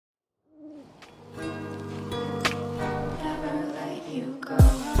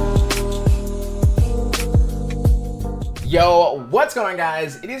Yo, what's going on,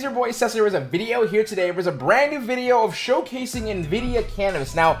 guys? It is your boy Seso. There was a video here today. There's a brand new video of showcasing Nvidia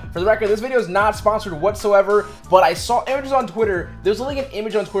canvas. Now, for the record, this video is not sponsored whatsoever, but I saw images on Twitter. There's like an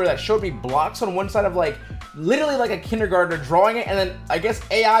image on Twitter that showed me blocks on one side of like, literally like a kindergartner drawing it, and then I guess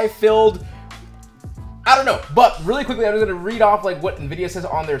AI filled, I don't know. But really quickly, I'm just gonna read off like what Nvidia says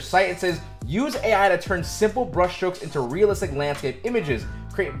on their site. It says, use AI to turn simple brush strokes into realistic landscape images,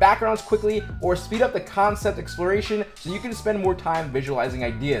 create backgrounds quickly, or speed up the concept exploration so you can spend more time visualizing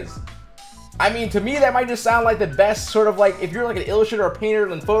ideas. I mean, to me, that might just sound like the best sort of like, if you're like an illustrator or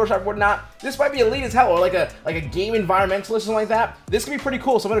painter in Photoshop or whatnot, this might be elite as hell, or like a game environmentalist or something like that. This can be pretty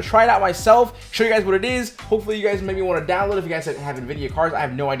cool, so I'm gonna try it out myself, show you guys what it is. Hopefully you guys maybe want to download it if you guys have Nvidia cards. I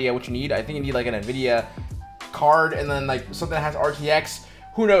have no idea what you need. I think you need like an Nvidia card and then like something that has RTX.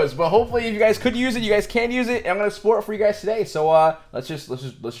 Who knows? But hopefully, if you guys could use it, you guys can use it, and I'm gonna explore it for you guys today. So let's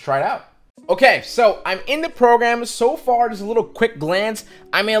try it out. Okay, so I'm in the program. So far, just a little quick glance.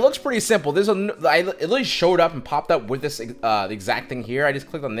 I mean, it looks pretty simple. It literally showed up and popped up with this the exact thing here. I just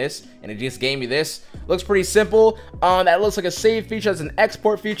clicked on this, and it just gave me this. Looks pretty simple. That looks like a save feature. That's an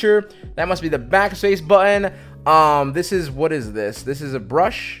export feature. That must be the backspace button. What is this? This is a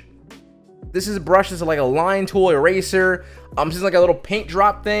brush. This is a brush. This is like a line tool, eraser. This is like a little paint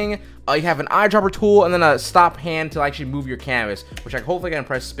drop thing. You have an eyedropper tool and then a stop hand to actually move your canvas, which I hopefully can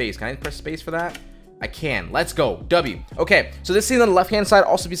press space. Can I press space for that? I can. Let's go. W. Okay. So this thing on the left hand side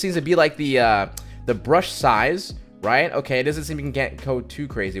also seems to be like the brush size, right? Okay. It doesn't seem you can go too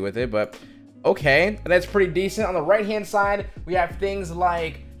crazy with it, but okay. And that's pretty decent. On the right hand side, we have things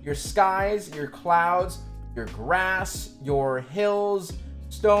like your skies, your clouds, your grass, your hills,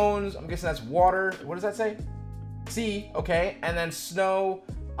 stones. I'm guessing that's water. What does that say? Sea. Okay. And then snow,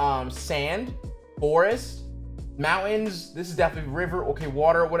 sand, forest, mountains. This is definitely river. Okay,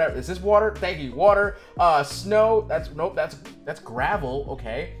 water, whatever. Is this water? Thank you. Water. Snow. That's gravel.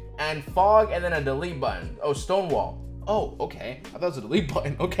 Okay. And fog, and then a delete button. Oh, stone wall. Oh, okay. I thought it was a delete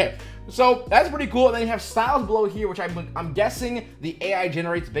button. Okay. So that's pretty cool. And then you have styles below here, which I'm guessing the AI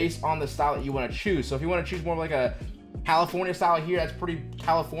generates based on the style that you want to choose. So if you want to choose more of like a California style here, that's pretty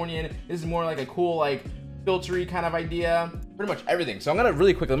Californian. This is more like a cool, like, filtery kind of idea. Pretty much everything. So I'm gonna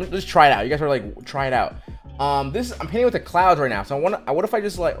really quickly, let me just try it out. You guys are like, try it out. I'm painting with the clouds right now. So what if I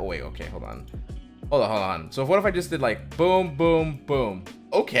just like, oh wait, okay, hold on. So what if I just did like boom, boom, boom?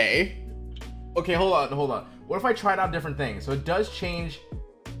 Okay, hold on. What if I tried out different things? So it does change.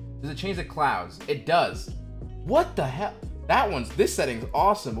 Does it change the clouds? It does. What the hell? This setting's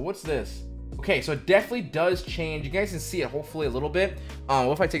awesome, but what's this? Okay, so it definitely does change. You guys can see it hopefully a little bit.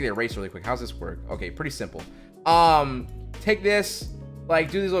 What if I take the erase really quick? How's this work? Okay, pretty simple. Take this,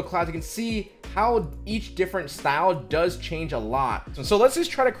 like do these little clouds. You can see how each different style does change a lot. So let's just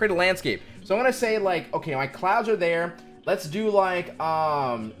try to create a landscape. So I'm gonna say like, okay, my clouds are there. Let's do like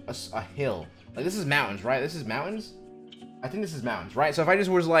a hill. Like this is mountains, right? This is mountains. I think this is mountains, right? So if I just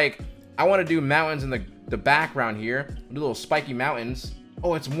was like, I want to do mountains in the background here, do little spiky mountains.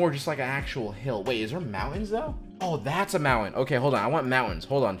 Oh, it's more just like an actual hill. Wait, is there mountains though? Oh, that's a mountain. Okay, hold on. I want mountains.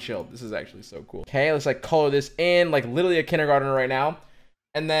 Hold on, chill. This is actually so cool. Okay, let's like color this in like literally a kindergartner right now.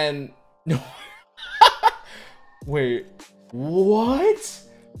 And then, no. Wait, what?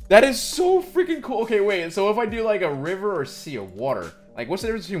 That is so freaking cool. Okay, wait. So if I do like a river or sea or water, like what's the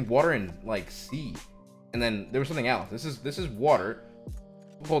difference between water and like sea? And then there was something else. This is water.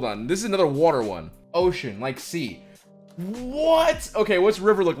 Hold on. This is another water one. Ocean, like sea. What? Okay, what's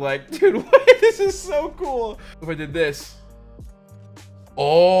river look like? Dude, wait, this is so cool. If I did this.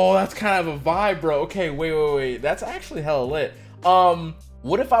 Oh, that's kind of a vibe, bro. Okay, wait. That's actually hella lit.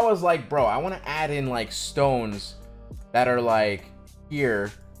 What if I was like, bro, I want to add in like stones that are like here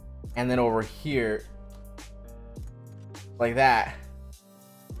and then over here. Like that.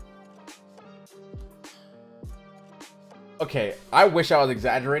 Okay, I wish I was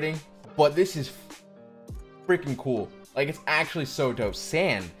exaggerating, but this is freaking cool. Like it's actually so dope.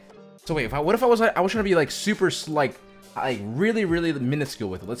 Sand. So wait, what if I was like, I was trying to be like super like really minuscule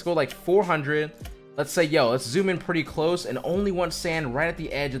with it. Let's go like 400. Let's say, yo, let's zoom in pretty close and only want sand right at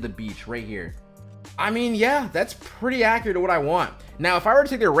the edge of the beach right here. I mean, yeah, that's pretty accurate to what I want. Now, if I were to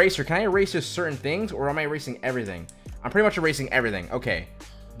take the eraser, can I erase just certain things or am I erasing everything? I'm pretty much erasing everything. Okay.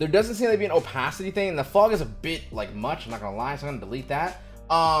 There doesn't seem to be an opacity thing and the fog is a bit like much, I'm not gonna lie, so I'm gonna delete that.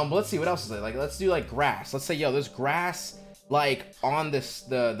 But let's see what else is there. Like let's do like grass. Let's say, yo, there's grass like on this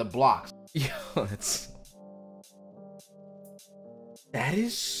the blocks. Yo, that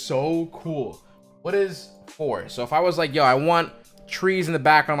is so cool. What is 4? So if I was like, yo, I want trees in the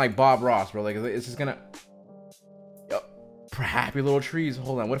background like Bob Ross, bro, like is this gonna, yo, happy little trees.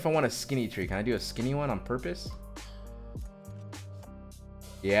 Hold on, what if I want a skinny tree? Can I do a skinny one on purpose?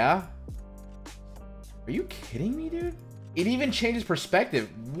 Yeah. Are you kidding me, dude? It even changes perspective.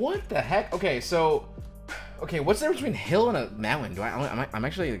 What the heck? Okay, so, okay, what's the difference between hill and a mountain? I'm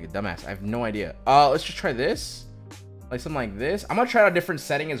actually like a dumbass. I have no idea. Let's just try this. Like something like this. I'm gonna try out a different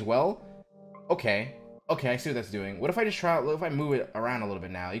setting as well. Okay. Okay, I see what that's doing. What if I just try out, if I move it around a little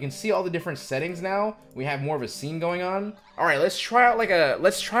bit now? You can see all the different settings now. We have more of a scene going on. All right, let's try out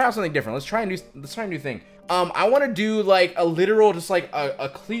let's try out something different. Let's try a new thing. I want to do like a literal, just like a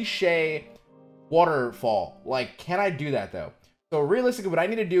cliche waterfall. Like, can I do that though? So realistically, what I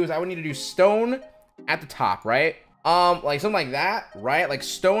need to do is I would need to do stone at the top, right? Like something like that, right? Like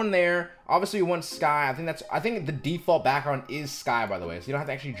stone there. Obviously, we want sky. I think the default background is sky, by the way. So you don't have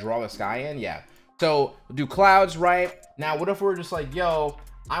to actually draw the sky in. Yeah. So we'll do clouds, right? Now, what if we're just like, yo,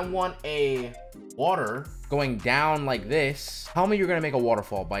 I want a water going down like this. Tell me you're gonna make a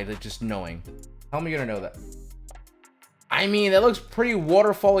waterfall by just knowing. Tell me you're gonna know that. I mean, that looks pretty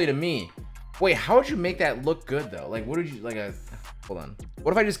waterfall-y to me. Wait, how would you make that look good though? Like, what would you like hold on.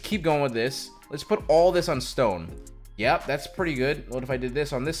 What if I just keep going with this? Let's put all this on stone. Yep, that's pretty good. What if I did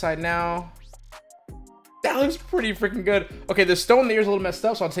this on this side now? That looks pretty freaking good. Okay, the stone there is a little messed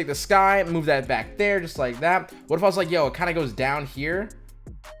up, so I'll take the sky, move that back there, just like that. What if I was like, yo, it kind of goes down here?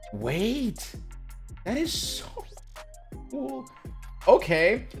 Wait, that is so cool.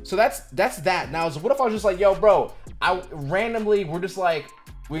 Okay, so that's that. Now, so what if I was just like, yo, bro, we're just like,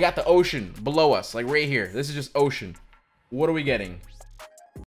 we got the ocean below us, like right here. This is just ocean. What are we getting?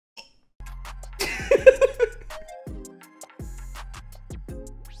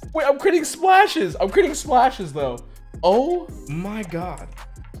 Wait, I'm creating splashes. I'm creating splashes though. Oh my god.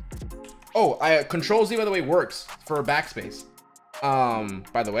 Oh, Control Z, by the way, works for backspace.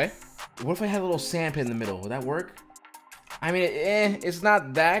 By the way, what if I had a little sand pit in the middle? Would that work? I mean, it's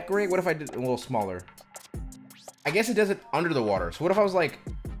not that great. What if I did a little smaller? I guess it does it under the water. So what if I was like,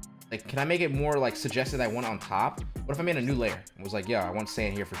 can I make it more like suggested I want it on top? What if I made a new layer? It was like, yeah, I want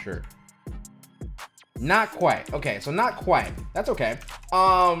sand here for sure. Not quite. Okay, so not quite. That's okay.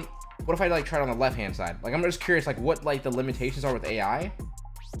 What if I like try it on the left-hand side? Like, I'm just curious, like, what like the limitations are with AI.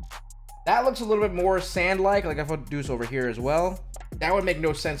 That looks a little bit more sand-like. Like, if I do this over here as well, that would make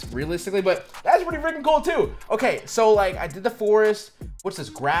no sense realistically, but that's pretty freaking cool too. Okay, so like I did the forest. What's this,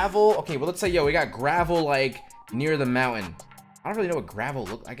 gravel? Okay, well, let's say, yo, we got gravel like near the mountain. I don't really know what gravel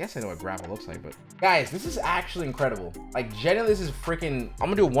looks. I guess I know what gravel looks like, but guys, this is actually incredible. Like, genuinely, this is freaking.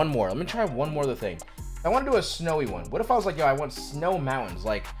 I'm gonna do one more. Let me try one more of the thing. I want to do a snowy one. What if I was like, yo, I want snow mountains.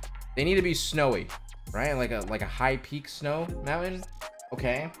 Like, they need to be snowy, right? Like a high peak snow mountain.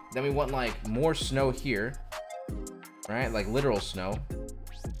 Okay. Then we want like more snow here, right? Like literal snow,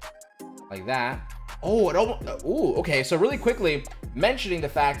 like that. Oh, it almost. Ooh, okay. So really quickly, mentioning the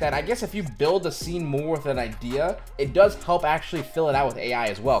fact that I guess if you build the scene more with an idea, it does help actually fill it out with AI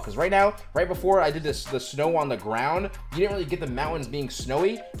as well. Because right now, right before I did the snow on the ground, you didn't really get the mountains being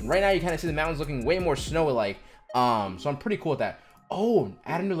snowy. And right now, you kind of see the mountains looking way more snowy-like. So I'm pretty cool with that. Oh,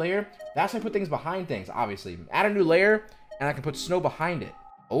 add a new layer. That's how I put things behind things, obviously. Add a new layer, and I can put snow behind it.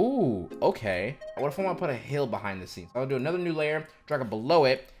 Oh, okay. What if I want to put a hill behind the scene? So I'll do another new layer, drag it below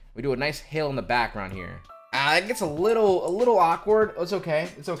it. We do a nice hill in the background here. That gets a little awkward. It's okay.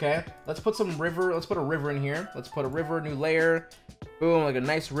 It's okay. Let's put some river. Let's put a river in here. Let's put a river, new layer. Boom, like a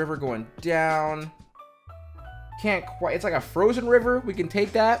nice river going down. Can't quite. It's like a frozen river. We can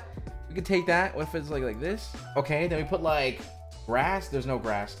take that. We can take that. What if it's like this? Okay, then we put like grass. There's no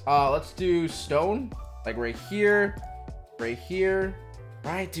grass. Let's do stone. Like right here. Right here.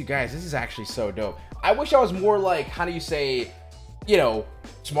 Right, dude, guys, this is actually so dope. I wish I was more like, how do you say, you know,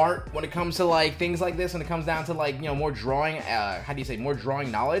 smart when it comes to like things like this, when it comes down to like, you know, more drawing, how do you say, more drawing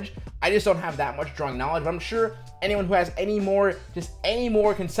knowledge. I just don't have that much drawing knowledge, but I'm sure anyone who has any more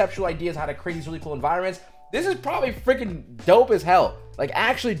conceptual ideas how to create these really cool environments, this is probably freaking dope as hell. Like,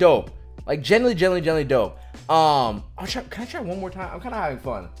 actually dope. Like, genuinely dope. Can I try one more time? I'm kind of having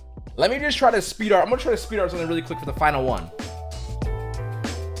fun. Let me just try to speed art. I'm gonna try to speed art something really quick for the final one.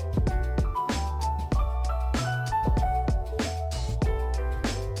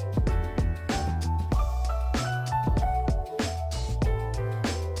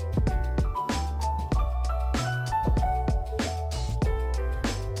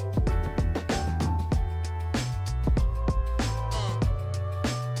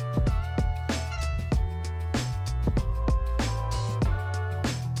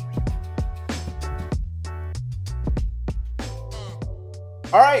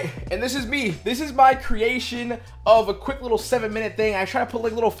 All right, And this is me. This is my creation of a quick little 7-minute thing. I try to put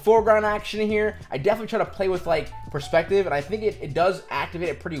like little foreground action in here. I definitely try to play with like perspective, and I think it does activate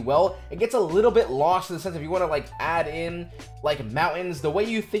it pretty well. It gets a little bit lost in the sense if you want to like add in like mountains, the way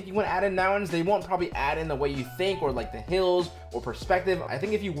you think you want to add in mountains, they won't probably add in the way you think, or like the hills or perspective. I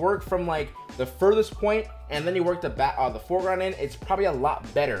think if you work from like the furthest point and then you work the foreground in, it's probably a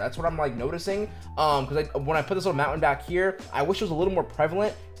lot better. That's what I'm like noticing. Because when I put this little mountain back here, I wish it was a little more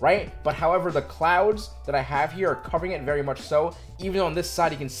prevalent, right? But however, the clouds that I have here are covering it very much so. Even on this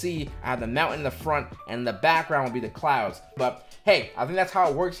side, you can see I have the mountain in the front and the background will be the clouds. But hey, I think that's how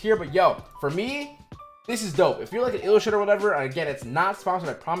it works here. But yo, for me, this is dope. If you're like an illustrator or whatever, and again, it's not sponsored,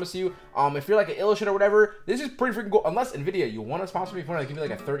 I promise you. If you're like an illustrator or whatever, this is pretty freaking cool. Unless Nvidia, you want to sponsor me, if you want to give me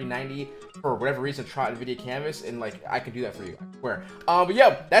like a 3090 for whatever reason, try Nvidia Canvas, and like I can do that for you, I swear. But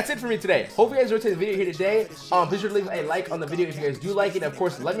yo, that's it for me today. Hope you guys enjoyed the video here today. Be sure to leave a like on the video if you guys do like it. Of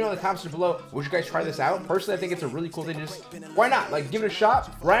course, let me know in the comments below. Would you guys try this out? Personally, I think it's a really cool thing. Just why not? Like, give it a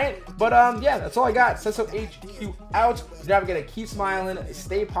shot, right? But yeah, that's all I got. Seso HQ out. Now we gotta keep smiling,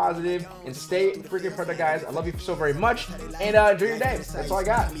 stay positive, and stay freaking productive, guys. I love you so very much, and enjoy your day. That's all I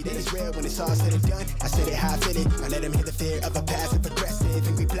got. Peace. When it's all said and done, I said it how I feel it. I let him hit the fear of a passive aggressive,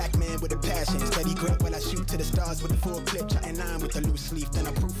 angry black man with a passion. Steady grip while I shoot to the stars with a full clip, chatting line with a loose sleeve. Then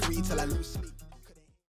I proofread till I lose sleep.